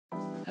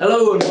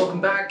Hello and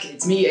welcome back.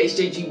 It's me,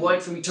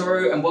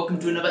 𝗟𝗃𝗂𝗁 and welcome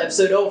to another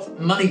episode of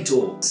Money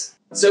Talks.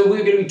 So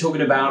we're going to be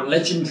talking about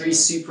legendary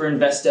super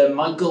investor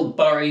Michael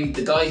Burry,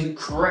 the guy who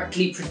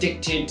correctly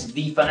predicted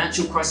the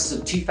financial crisis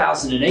of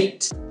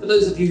 2008. For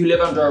those of you who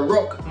live under a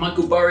rock,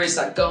 Michael Burry is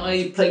that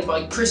guy played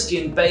by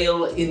Christian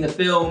Bale in the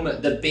film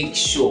The Big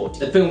Short,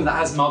 the film that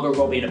has Margot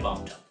Robbie in a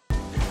bathtub.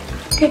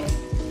 Okay.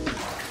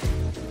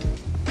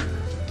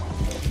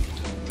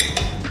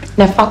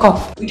 Now fuck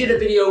off. We did a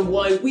video on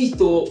why we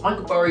thought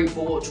Michael Burry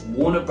bought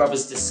Warner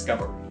Brothers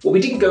Discovery. What we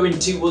didn't go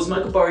into was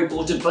Michael Burry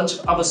bought a bunch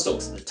of other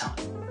stocks at the time.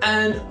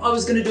 And I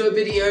was going to do a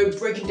video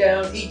breaking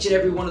down each and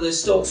every one of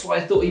those stocks, why I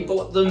thought he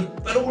bought them,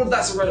 but all of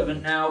that's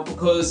irrelevant now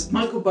because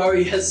Michael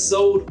Burry has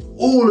sold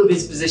all of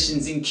his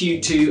positions in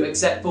Q2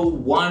 except for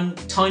one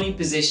tiny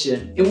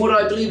position in what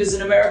I believe is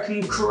an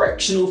American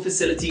correctional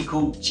facility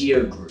called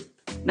GEO Group.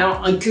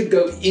 Now, I could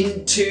go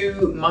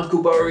into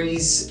Michael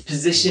Burry's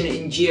position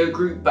in GEO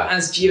Group, but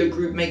as GEO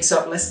Group makes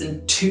up less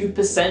than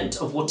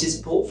 2% of what his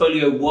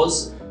portfolio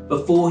was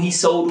before he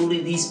sold all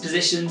of these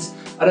positions,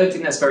 I don't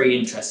think that's very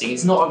interesting.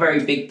 It's not a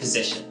very big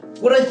position.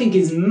 What I think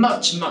is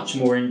much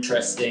more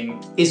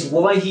interesting is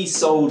why he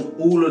sold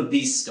all of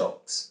these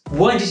stocks.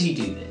 Why did he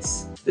do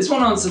this? There's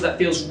one answer that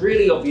feels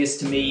really obvious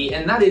to me,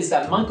 and that is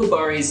that Michael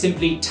Burry is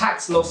simply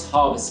tax loss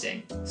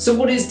harvesting. So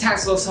what is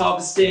tax loss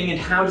harvesting and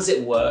how does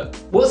it work?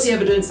 What's the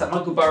evidence that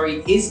Michael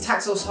Burry is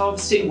tax loss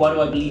harvesting? Why do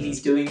I believe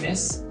he's doing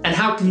this? And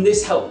how can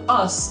this help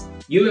us,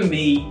 you and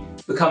me,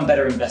 become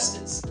better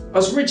investors? I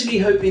was originally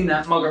hoping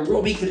that Margot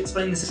Robbie could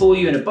explain this for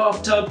you in a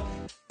bathtub,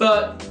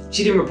 but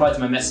she didn't reply to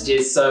my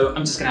messages, so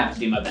I'm just gonna have to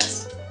do my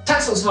best.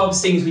 Tax loss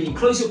harvesting is when you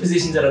close your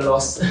positions at a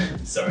loss.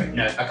 Sorry,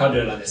 no, I can't do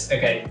it like this.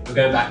 Okay, we'll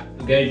go back.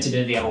 We're going to do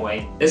it the other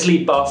way. Let's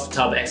leave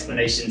bathtub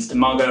explanations to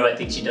Margot. I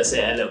think she does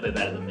it a little bit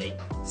better than me.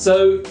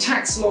 So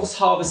tax loss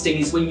harvesting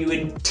is when you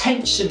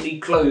intentionally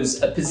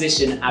close a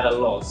position at a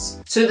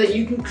loss so that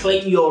you can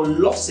claim your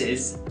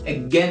losses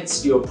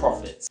against your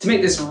profits. To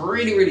make this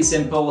really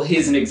simple,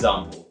 here's an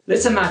example.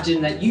 Let's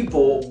imagine that you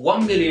bought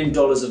 $1 million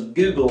of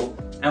Google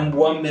and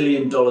 $1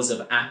 million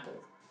of Apple.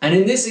 And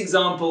in this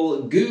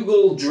example,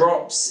 Google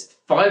drops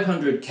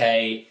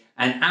 500K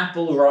and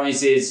Apple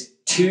rises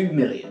 2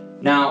 million.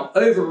 Now,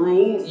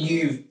 overall,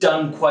 you've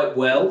done quite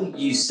well.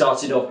 You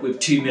started off with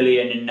 2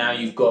 million and now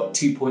you've got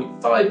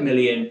 2.5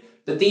 million,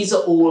 but these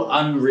are all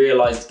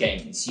unrealized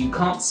gains. You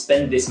can't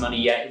spend this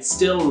money yet, it's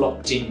still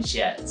locked in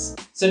shares.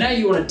 So now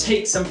you want to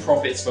take some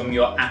profits from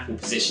your Apple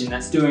position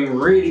that's doing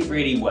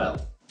really well.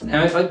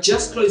 Now, if I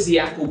just close the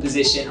Apple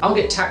position, I'll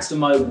get taxed on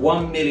my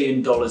 $1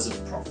 million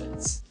of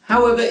profits.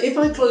 However, if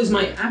I close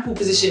my Apple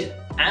position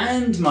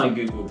and my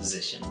Google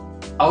position,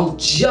 I'll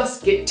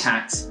just get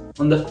taxed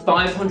on the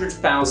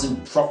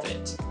 500,000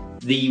 profit.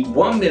 The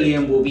 1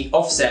 million will be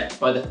offset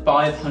by the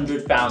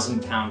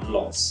 £500,000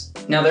 loss.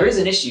 Now there is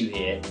an issue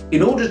here.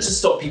 In order to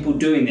stop people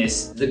doing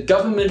this, the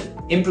government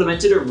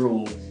implemented a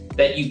rule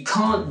that you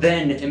can't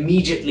then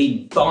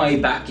immediately buy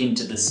back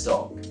into the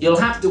stock. You'll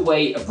have to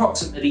wait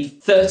approximately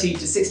 30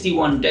 to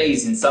 61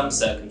 days in some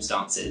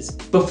circumstances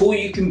before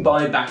you can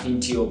buy back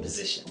into your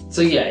position.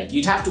 So yeah,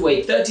 you'd have to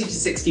wait 30 to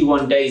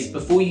 61 days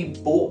before you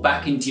bought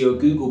back into your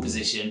Google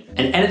position,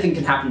 and anything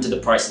can happen to the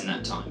price in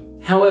that time.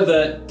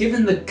 However,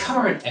 given the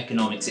current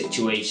economic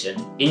situation,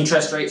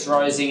 interest rates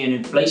rising and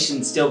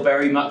inflation still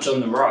very much on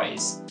the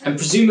rise, and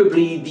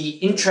presumably the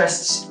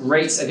interest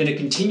rates are going to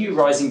continue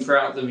rising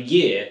throughout the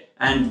year,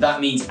 and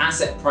that means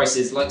asset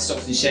prices like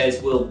stocks and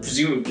shares will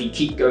presumably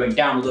keep going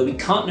down, although we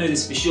can't know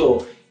this for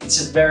sure, it's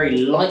just very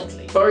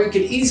likely. Burry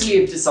could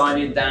easily have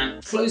decided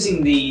that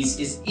closing these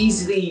is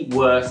easily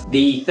worth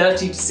the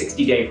 30 to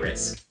 60 day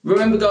risk.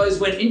 Remember guys,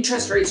 when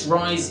interest rates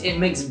rise, it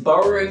makes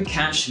borrowing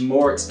cash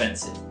more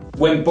expensive.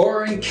 When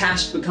borrowing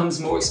cash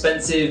becomes more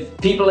expensive,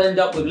 people end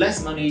up with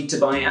less money to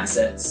buy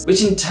assets,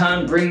 which in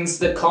turn brings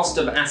the cost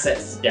of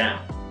assets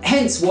down.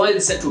 Hence why the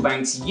central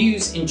banks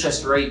use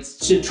interest rates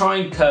to try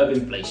and curb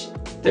inflation.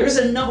 There is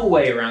another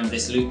way around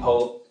this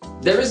loophole.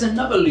 There is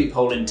another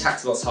loophole in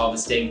tax loss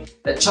harvesting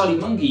that Charlie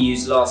Munger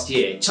used last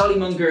year. Charlie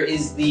Munger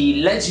is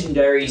the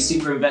legendary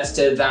super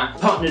investor that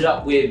partnered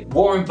up with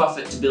Warren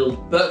Buffett to build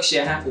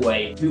𝗟𝗏𝗄𝗃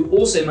Hathaway, who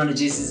also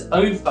manages his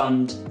own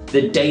fund,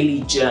 the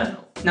Daily Journal.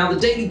 Now, the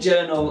Daily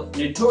Journal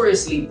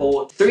notoriously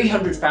bought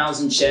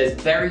 300,000 shares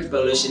very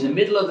bullish in the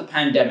middle of the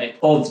pandemic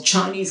of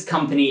Chinese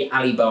company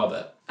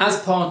Alibaba as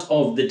part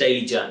of the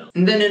Daily Journal.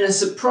 And then in a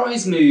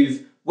surprise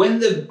move, when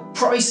the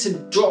price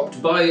had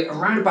dropped by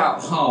around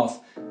about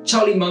half,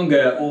 Charlie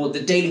Munger, or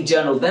the Daily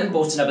Journal, then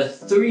bought another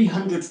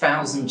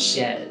 300,000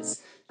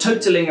 shares,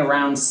 totaling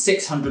around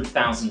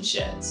 600,000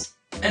 shares.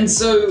 And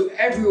so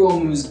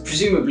everyone was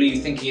presumably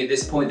thinking at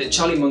this point that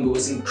Charlie Munger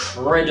was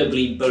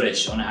incredibly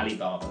bullish on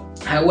Alibaba.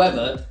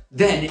 However,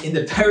 then in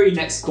the very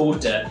next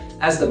quarter,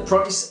 as the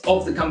price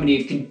of the company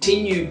had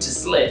continued to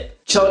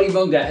slip, Charlie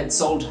Munger had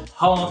sold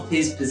half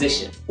his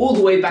position, all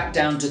the way back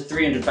down to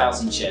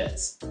 300,000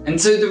 shares. And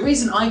so the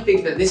reason I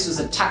think that this was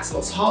a tax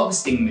loss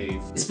harvesting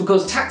move is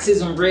because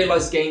taxes on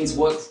realized gains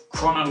work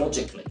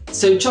chronologically.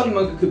 So Charlie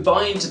Munger could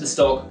buy into the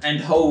stock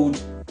and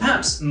hold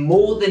perhaps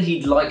more than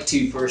he'd like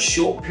to for a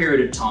short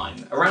period of time,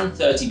 around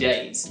 30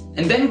 days,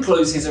 and then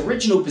close his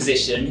original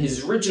position,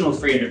 his original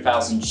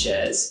 300,000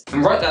 shares,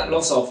 and write that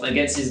loss off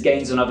against his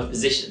gains on other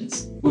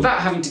positions, without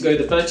having to go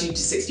the 30 to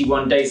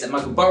 61 days that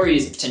Michael Burry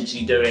is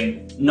potentially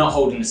doing, not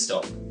holding the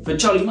stock. For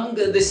Charlie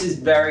Munger, this is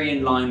very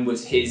in line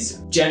with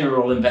his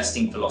general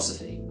investing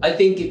philosophy. I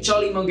think if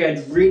Charlie Munger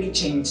had really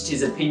changed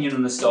his opinion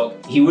on the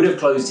stock, he would have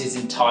closed his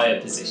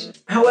entire position.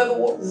 However,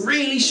 what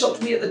really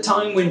shocked me at the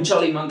time when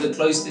Charlie Munger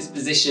closed this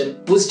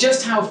position was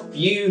just how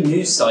few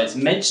news sites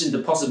mentioned the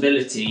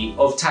possibility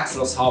of tax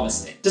loss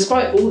harvesting.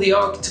 Despite all the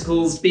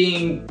articles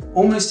being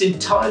almost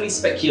entirely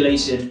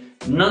speculation,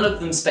 none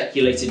of them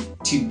speculated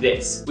to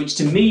this, which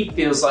to me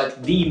feels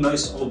like the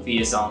most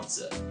obvious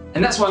answer.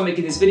 And that's why I'm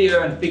making this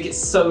video, and I think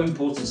it's so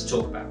important to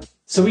talk about.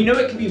 So we know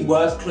it can be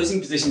worth closing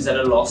positions at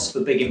a loss for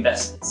big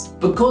investors,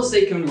 because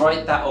they can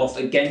write that off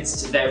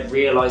against their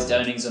realized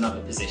earnings on other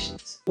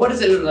positions. What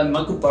does it look like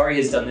Michael Burry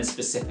has done this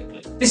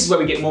specifically? This is where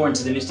we get more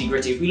into the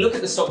nitty-gritty. If we look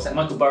at the stocks that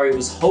Michael Burry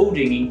was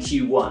holding in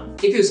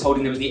Q1, if he was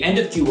holding them at the end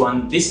of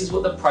Q1, this is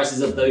what the prices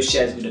of those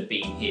shares would have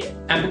been here.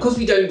 And because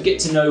we don't get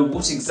to know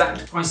what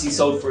exact price he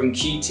sold for in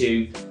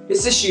Q2,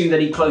 let's assume that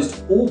he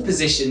closed all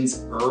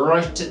positions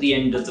right at the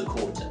end of the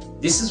quarter.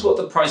 This is what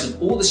the price of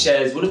all the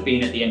shares would have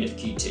been at the end of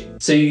Q2.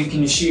 So you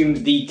can assume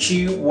the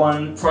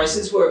Q1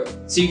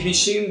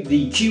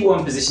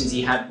 positions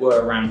he had were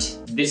around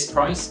this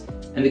price,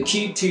 and the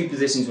Q2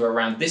 positions were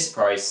around this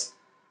price.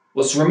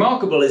 What's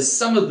remarkable is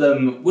some of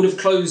them would have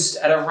closed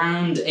at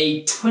around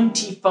a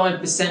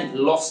 25%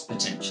 loss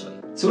potentially.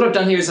 So what I've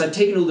done here is I've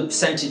taken all the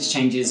percentage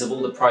changes of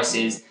all the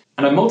prices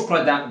and I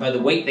multiplied that by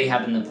the weight they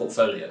had in the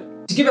portfolio,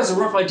 to give us a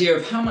rough idea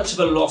of how much of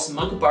a loss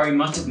Michael Burry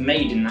might have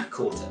made in that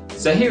quarter.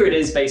 So here it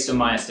is based on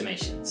my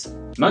estimations.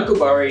 Michael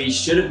Burry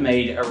should have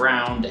made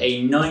around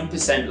a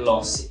 9%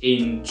 loss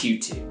in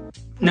Q2.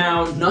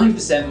 Now,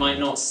 9% might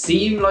not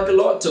seem like a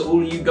lot to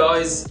all you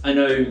guys. I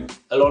know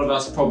a lot of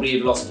us probably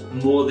have lost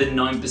more than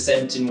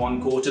 9% in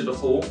one quarter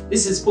before.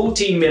 This is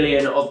 14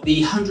 million of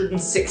the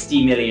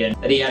 160 million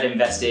that he had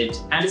invested,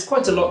 and it's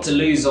quite a lot to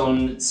lose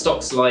on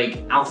stocks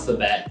like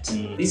𝗟𝗶𝗴,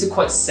 and these are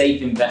quite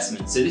safe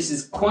investments, so this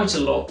is quite a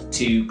lot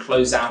to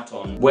close out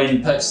on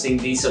when purchasing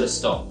these sort of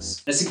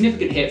stocks. A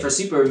significant hit for a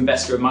super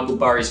investor of Michael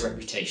Burry's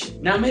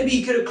reputation. Now, maybe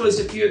he could have closed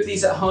a few of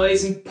these at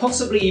highs, and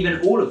possibly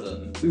even all of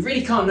them. We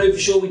really can't know for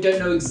sure. We don't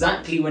know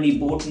exactly when he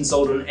bought and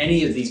sold on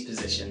any of these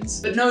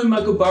positions. But knowing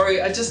Michael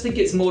Burry, I just think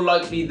it's more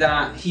likely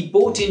that he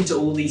bought into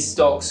all these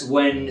stocks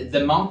when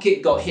the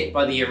market got hit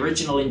by the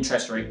original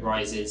interest rate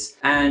rises,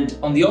 and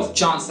on the off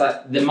chance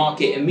that the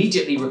market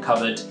immediately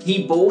recovered,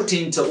 he bought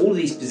into all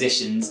these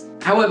positions.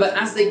 However,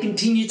 as they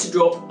continued to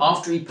drop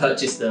after he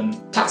purchased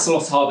them, tax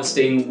loss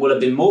harvesting will have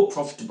been more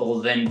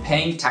profitable than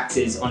paying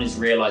taxes on his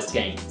realized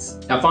gains.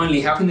 Now finally,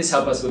 how can this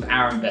help us with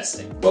our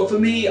investing? Well, for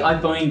me, I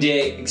find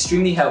it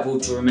extremely helpful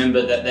to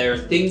remember that there are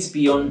things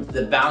beyond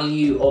the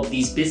value of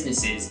these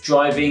businesses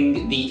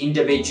driving the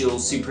individual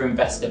super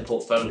investor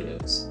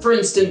portfolios. For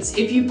instance,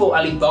 if you bought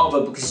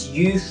Alibaba because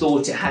you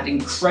thought it had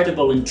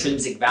incredible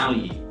intrinsic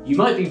value, you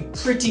might be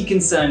pretty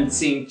concerned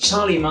seeing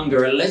Charlie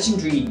Munger, a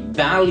legendary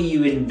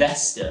value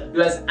investor who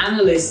has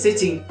analysts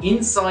sitting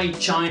inside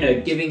China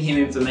giving him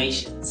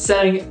information,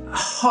 selling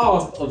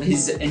half of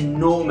his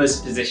enormous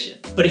position.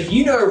 But if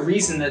you know a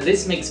reason that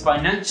this makes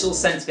financial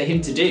sense for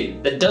him to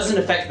do, that doesn't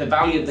affect the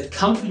value of the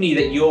company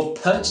that you're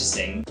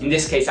purchasing, in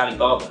this case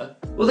Alibaba,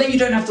 well then you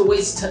don't have to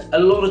waste a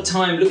lot of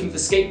time looking for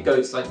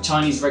scapegoats like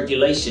Chinese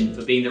regulation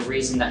for being the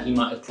reason that he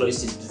might have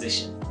closed his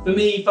position. For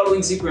me,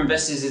 following super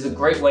investors is a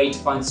great way to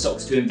find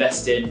stocks to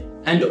invest in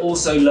and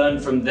also learn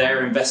from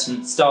their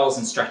investment styles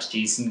and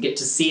strategies and get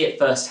to see it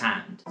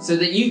firsthand so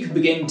that you can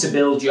begin to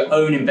build your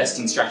own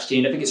investing strategy.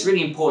 And I think it's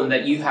really important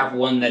that you have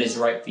one that is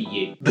right for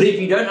you. But if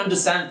you don't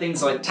understand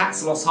things like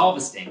tax loss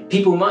harvesting,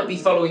 people might be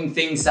following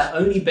things that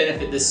only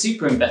benefit the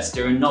super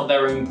investor and not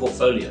their own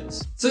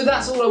portfolios. So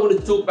that's all I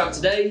wanted to talk about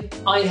today.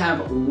 I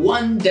have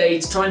one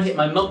day to try and hit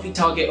my monthly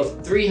target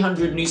of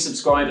 300 new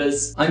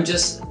subscribers. I'm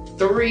just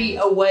 3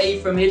 away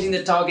from hitting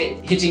the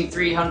target, hitting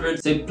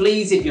 300. So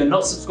please, if you're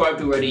not subscribed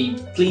already,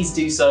 please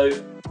do so.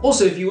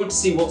 Also, if you want to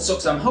see what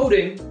stocks I'm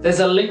holding, there's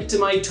a link to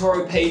my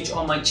eToro page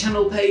on my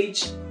channel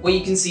page where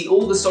you can see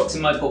all the stocks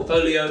in my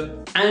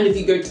portfolio. And if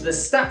you go to the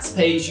stats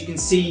page, you can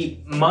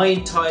see my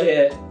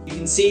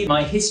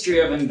history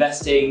of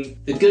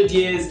investing, the good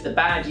years, the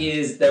bad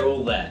years, they're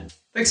all there.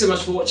 Thanks so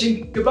much for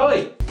watching.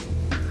 Goodbye.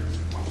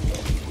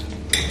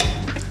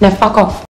 Now fuck off.